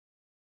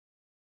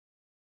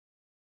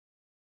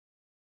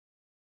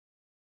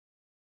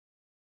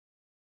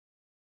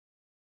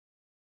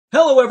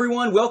Hello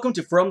everyone, welcome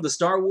to From the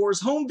Star Wars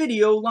Home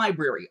Video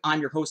Library.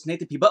 I'm your host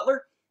Nathan P.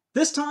 Butler.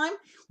 This time,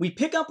 we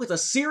pick up with a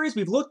series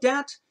we've looked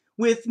at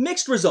with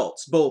mixed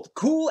results, both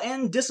cool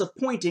and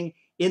disappointing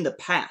in the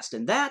past,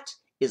 and that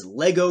is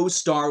LEGO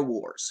Star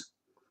Wars.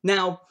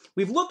 Now,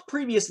 we've looked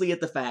previously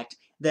at the fact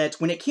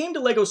that when it came to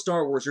LEGO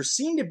Star Wars, there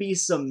seemed to be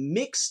some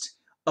mixed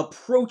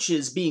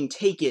approaches being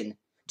taken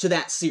to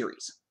that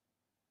series.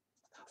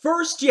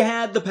 First, you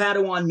had the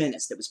Padawan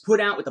Menace that was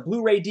put out with a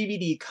Blu-ray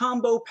DVD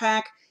combo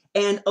pack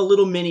and a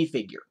little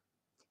minifigure.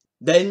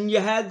 Then you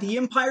had The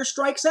Empire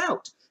Strikes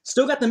Out.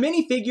 Still got the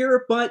minifigure,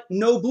 but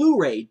no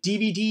Blu-ray,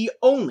 DVD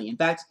only. In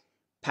fact,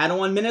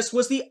 Padawan Menace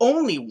was the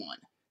only one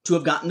to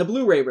have gotten a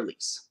Blu-ray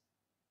release.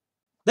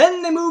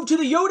 Then they moved to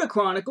the Yoda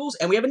Chronicles,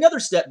 and we have another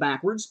step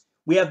backwards.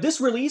 We have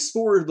this release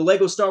for the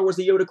LEGO Star Wars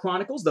The Yoda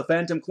Chronicles, The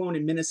Phantom Clone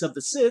and Menace of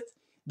the Sith.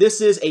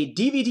 This is a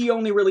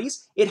DVD-only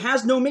release. It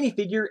has no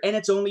minifigure, and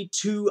it's only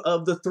 2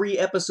 of the 3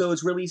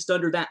 episodes released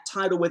under that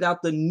title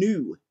without the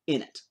new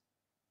in it.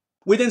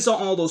 We then saw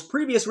all those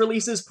previous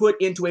releases put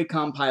into a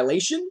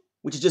compilation,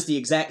 which is just the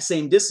exact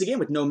same disc again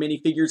with no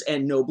minifigures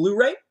and no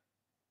Blu-ray.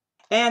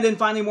 And then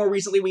finally, more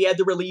recently, we had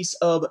the release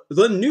of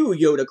the new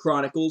Yoda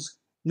Chronicles.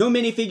 No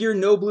minifigure,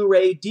 no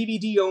Blu-ray,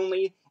 DVD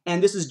only,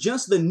 and this is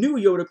just the new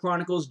Yoda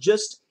Chronicles,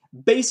 just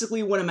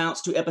basically what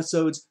amounts to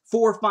episodes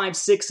 4, 5,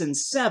 6, and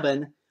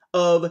 7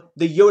 of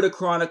the Yoda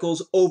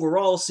Chronicles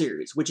overall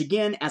series, which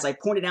again, as I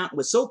pointed out,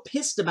 was so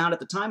pissed about at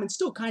the time, and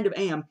still kind of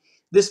am.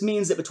 This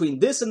means that between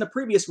this and the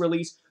previous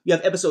release, you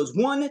have episodes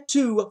 1,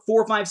 2,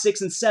 4, 5,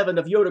 6, and 7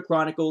 of Yoda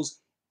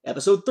Chronicles.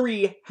 Episode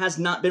 3 has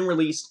not been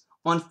released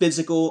on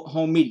physical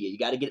home media. You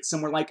gotta get it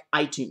somewhere like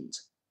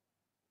iTunes.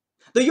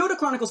 The Yoda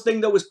Chronicles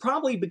thing, though, was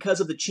probably because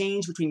of the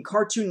change between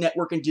Cartoon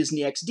Network and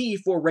Disney XD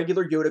for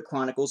regular Yoda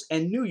Chronicles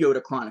and new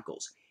Yoda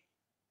Chronicles.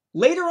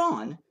 Later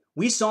on,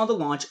 we saw the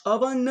launch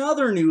of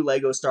another new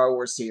LEGO Star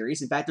Wars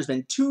series. In fact, there's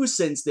been 2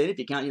 since then, if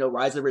you count,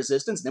 Rise of the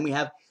Resistance. And then we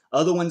have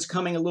other ones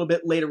coming a little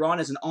bit later on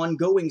as an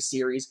ongoing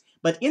series.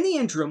 But in the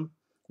interim,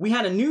 we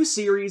had a new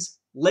series,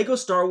 LEGO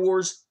Star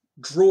Wars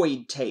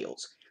Droid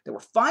Tales. There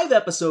were 5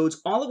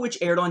 episodes, all of which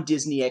aired on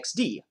Disney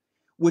XD,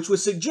 which would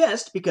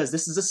suggest, because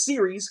this is a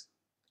series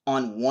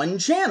on one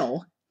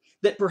channel,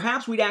 that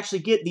perhaps we'd actually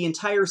get the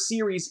entire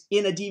series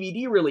in a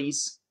DVD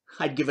release.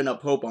 I'd given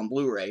up hope on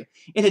Blu-ray.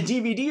 In a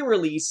DVD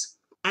release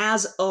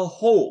as a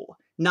whole,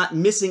 not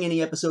missing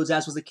any episodes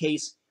as was the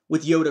case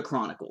with Yoda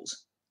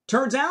Chronicles.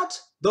 Turns out,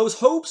 those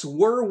hopes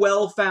were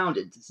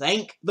well-founded.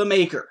 Thank the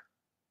maker.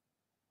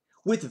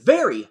 With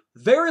very,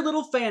 very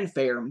little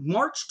fanfare,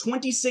 March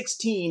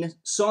 2016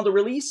 saw the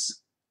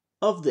release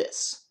of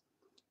this.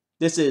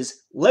 This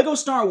is LEGO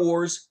Star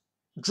Wars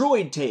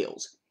Droid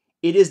Tales.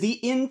 It is the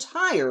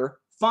entire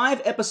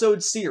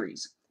 5-episode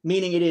series,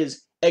 meaning it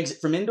is Exit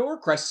from Endor,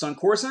 Crisis on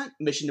Coruscant,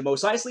 Mission to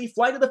Mos Eisley,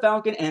 Flight of the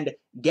Falcon, and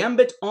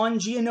Gambit on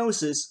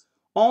Geonosis,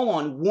 all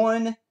on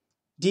one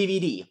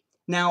DVD.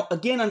 Now,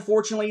 again,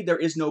 unfortunately, there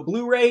is no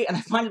Blu-ray, and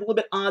I find it a little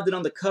bit odd that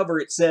on the cover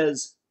it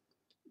says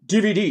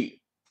DVD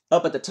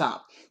up at the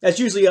top. That's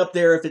usually up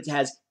there if it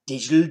has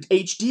digital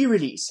HD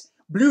release,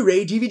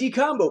 Blu-ray DVD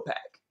combo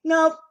pack.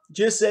 No,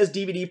 just says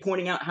DVD,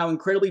 pointing out how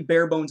incredibly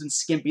bare bones and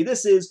skimpy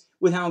this is,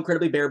 with how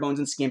incredibly bare bones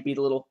and skimpy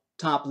the little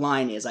top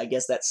line is. I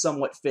guess that's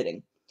somewhat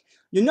fitting.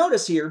 You'll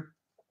notice here,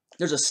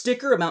 there's a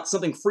sticker about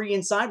something free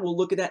inside. We'll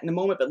look at that in a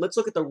moment, but let's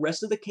look at the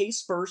rest of the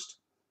case first.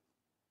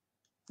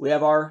 We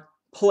have our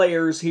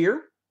players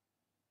here.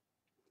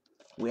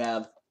 We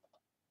have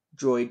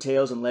Droid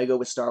Tales and LEGO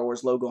with Star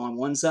Wars logo on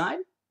one side.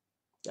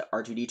 Got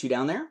R2-D2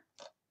 down there.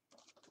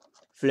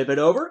 Flip it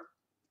over.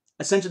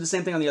 Essentially the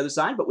same thing on the other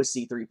side, but with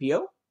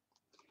C-3PO.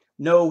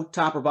 No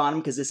top or bottom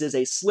because this is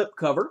a slip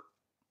cover.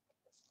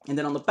 And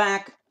then on the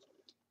back,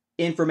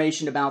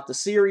 information about the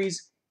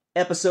series,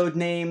 episode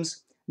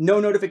names, no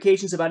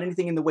notifications about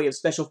anything in the way of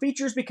special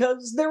features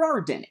because there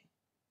aren't any.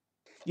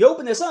 You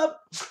open this up,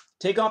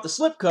 take off the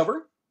slip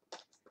cover.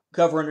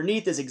 Cover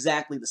underneath is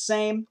exactly the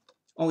same,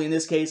 only in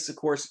this case, of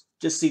course,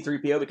 just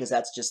C-3PO because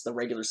that's just the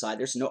regular side.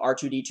 There's no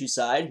R2-D2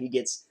 side. He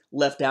gets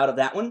left out of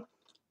that one.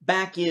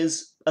 Back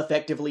is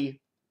effectively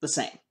the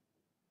same.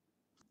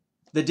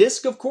 The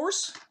disc, of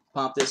course,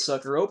 pop this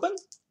sucker open.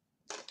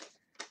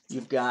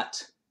 You've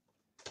got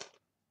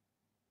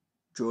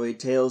Droid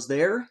Tales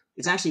there.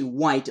 It's actually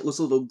white. It looks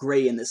a little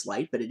gray in this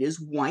light, but it is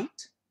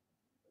white.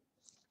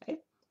 Okay.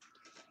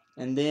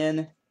 And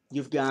then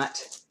you've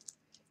got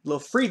little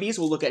freebies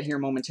we'll look at here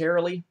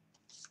momentarily.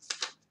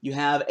 You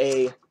have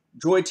a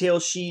Droid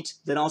Tales sheet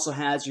that also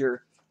has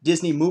your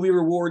Disney Movie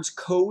Rewards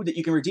code that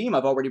you can redeem.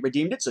 I've already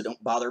redeemed it, so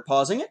don't bother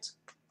pausing it.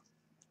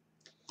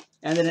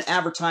 And then an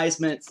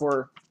advertisement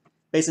for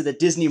basically the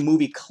Disney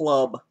Movie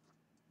Club,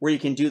 where you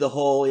can do the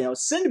whole,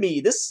 send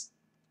me this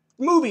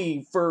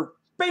movie for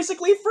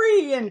basically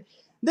free, and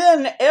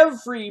then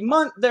every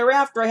month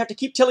thereafter I have to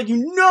keep telling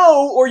you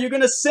no, or you're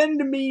going to send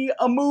me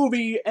a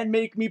movie and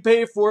make me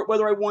pay for it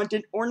whether I want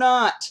it or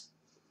not.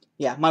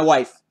 Yeah, my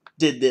wife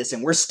did this,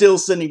 and we're still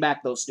sending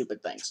back those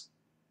stupid things.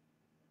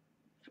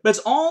 But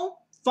it's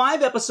all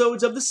 5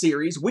 episodes of the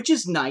series, which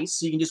is nice,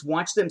 so you can just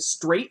watch them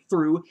straight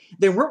through.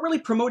 They weren't really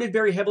promoted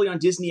very heavily on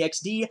Disney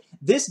XD.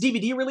 This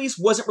DVD release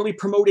wasn't really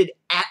promoted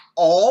at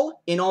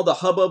all in all the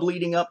hubbub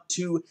leading up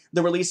to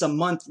the release a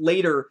month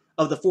later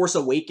of The Force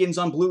Awakens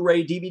on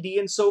Blu-ray, DVD,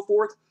 and so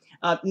forth.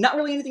 Not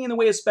really anything in the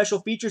way of special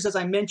features, as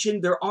I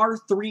mentioned. There are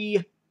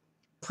 3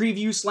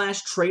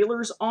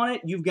 preview/trailers on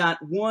it. You've got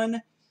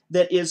one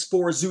that is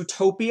for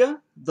Zootopia,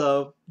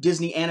 the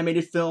Disney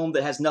animated film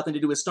that has nothing to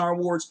do with Star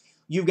Wars.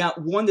 You've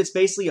got one that's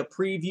basically a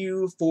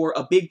preview for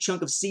a big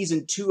chunk of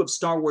Season 2 of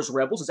Star Wars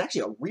Rebels. It's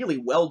actually a really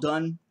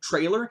well-done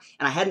trailer,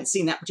 and I hadn't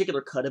seen that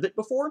particular cut of it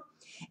before.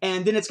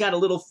 And then it's got a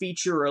little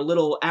feature, or a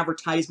little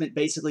advertisement,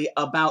 basically,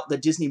 about the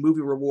Disney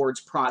Movie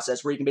Rewards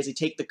process, where you can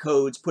basically take the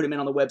codes, put them in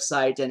on the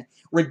website, and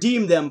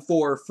redeem them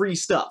for free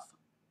stuff.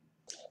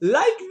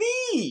 Like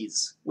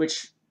these,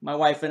 which my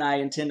wife and I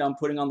intend on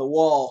putting on the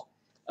wall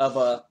of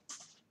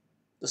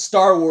the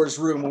Star Wars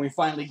room when we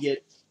finally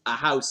get a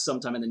house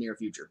sometime in the near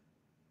future.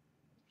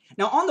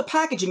 Now, on the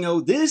packaging,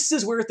 though, this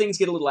is where things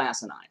get a little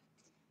asinine.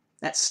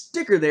 That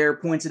sticker there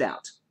points it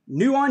out.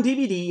 New on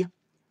DVD,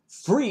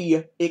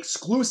 free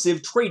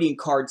exclusive trading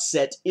card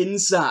set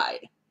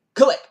inside.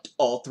 Collect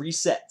all 3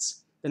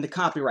 sets. Then the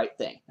copyright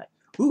thing. Like,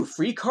 ooh,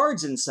 free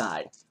cards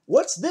inside.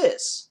 What's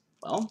this?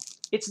 Well,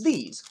 it's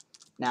these.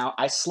 Now,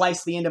 I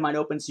sliced the end of mine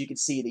open so you can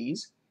see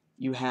these.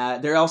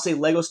 There all say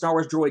Lego Star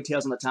Wars Droid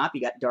Tales on the top. You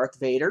got Darth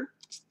Vader.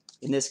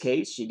 In this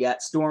case, you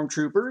got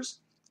Stormtroopers.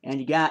 And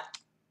you got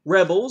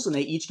Rebels, and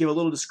they each give a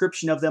little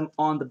description of them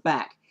on the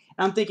back.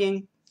 And I'm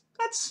thinking,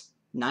 that's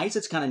nice,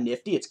 it's kind of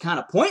nifty, it's kind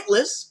of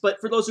pointless,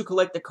 but for those who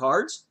collect the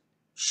cards,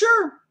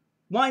 sure,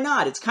 why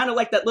not? It's kind of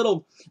like that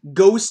little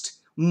ghost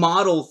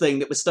model thing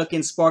that was stuck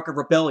in Spark of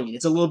Rebellion.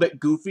 It's a little bit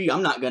goofy,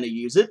 I'm not going to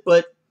use it,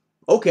 but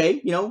okay,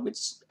 you know,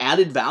 it's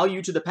added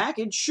value to the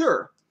package,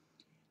 sure.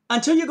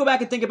 Until you go back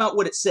and think about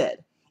what it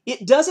said.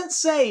 It doesn't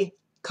say,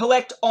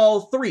 collect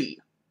all 3.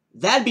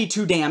 That'd be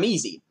too damn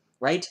easy,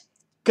 right?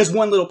 Because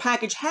one little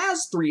package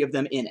has 3 of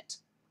them in it.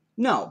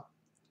 No.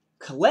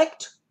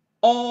 Collect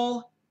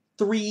all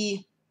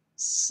 3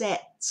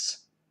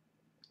 sets.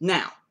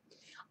 Now,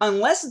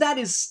 unless that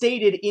is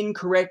stated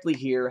incorrectly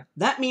here,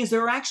 that means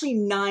there are actually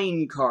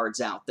 9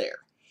 cards out there.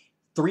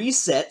 3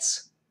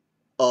 sets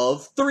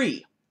of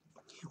 3.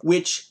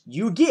 Which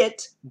you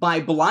get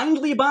by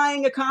blindly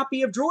buying a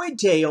copy of Droid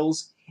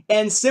Tales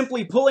and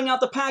simply pulling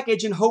out the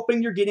package and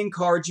hoping you're getting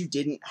cards you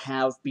didn't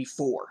have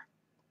before.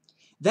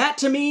 That,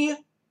 to me,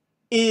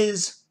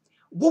 is,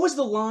 what was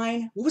the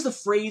line? What was the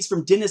phrase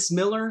from Dennis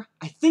Miller?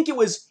 I think it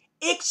was,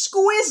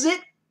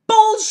 exquisite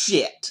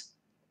bullshit.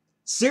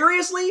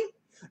 Seriously?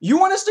 You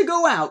want us to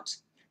go out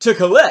to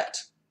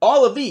collect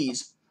all of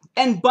these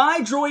and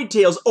buy Droid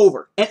Tales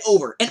over and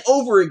over and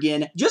over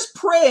again, just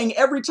praying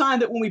every time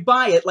that when we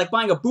buy it, like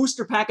buying a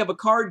booster pack of a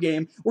card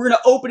game, we're going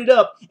to open it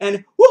up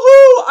and,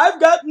 woohoo, I've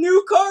got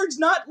new cards,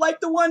 not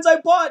like the ones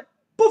I bought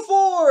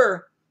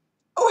before.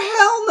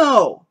 Oh, hell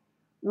no.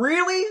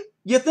 Really?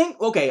 You think,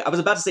 okay, I was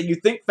about to say, you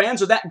think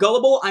fans are that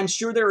gullible? I'm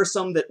sure there are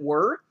some that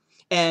were,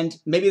 and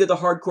maybe they're the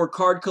hardcore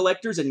card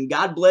collectors, and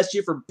God bless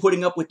you for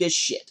putting up with this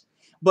shit.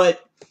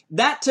 But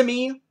that, to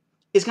me,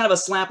 is kind of a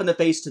slap in the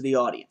face to the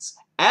audience.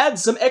 Add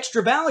some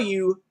extra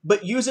value,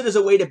 but use it as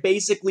a way to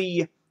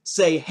basically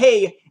say,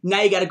 hey,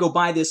 now you gotta go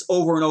buy this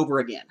over and over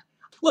again.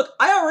 Look,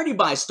 I already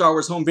buy Star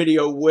Wars home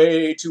video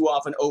way too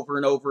often over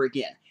and over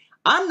again.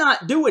 I'm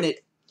not doing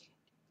it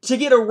to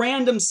get a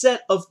random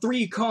set of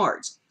 3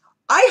 cards.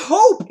 I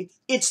hope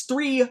it's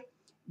 3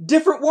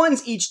 different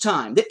ones each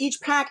time, that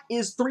each pack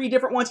is 3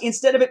 different ones,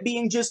 instead of it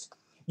being just,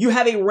 you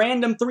have a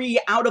random 3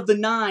 out of the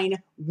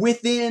 9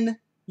 within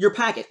your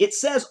packet. It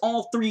says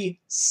all 3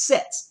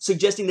 sets,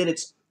 suggesting that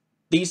it's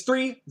these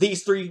 3,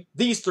 these 3,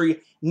 these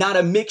 3, not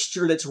a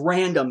mixture that's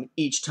random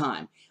each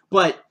time.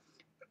 But,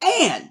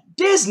 man,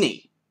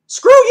 Disney,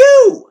 screw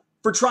you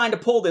for trying to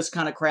pull this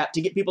kind of crap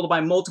to get people to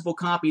buy multiple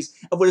copies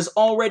of what is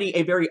already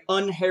a very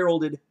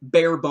unheralded,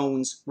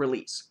 bare-bones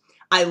release.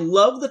 I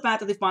love the fact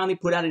that they finally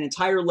put out an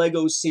entire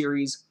LEGO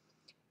series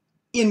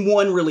in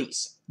one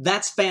release.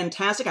 That's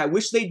fantastic. I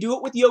wish they'd do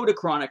it with Yoda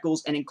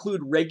Chronicles and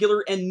include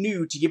regular and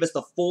new to give us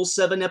the full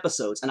 7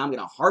 episodes, and I'm going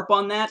to harp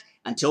on that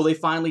until they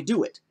finally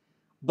do it.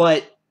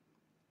 But,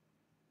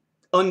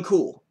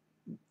 uncool.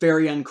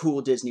 Very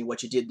uncool, Disney,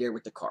 what you did there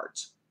with the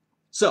cards.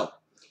 So,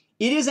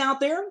 it is out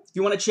there. If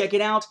you want to check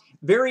it out,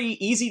 very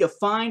easy to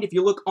find if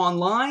you look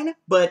online,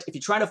 but if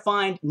you try to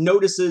find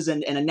notices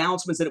and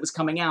announcements that it was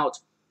coming out,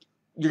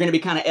 you're going to be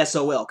kind of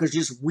SOL, because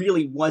there just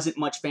really wasn't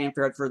much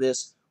fanfare for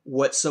this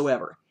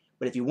whatsoever.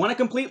 But if you want a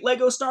complete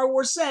LEGO Star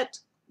Wars set,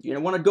 you're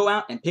going to want to go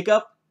out and pick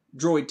up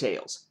Droid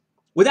Tales.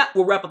 With that,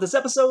 we'll wrap up this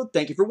episode.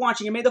 Thank you for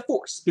watching, and may the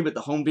Force be with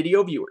the home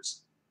video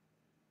viewers.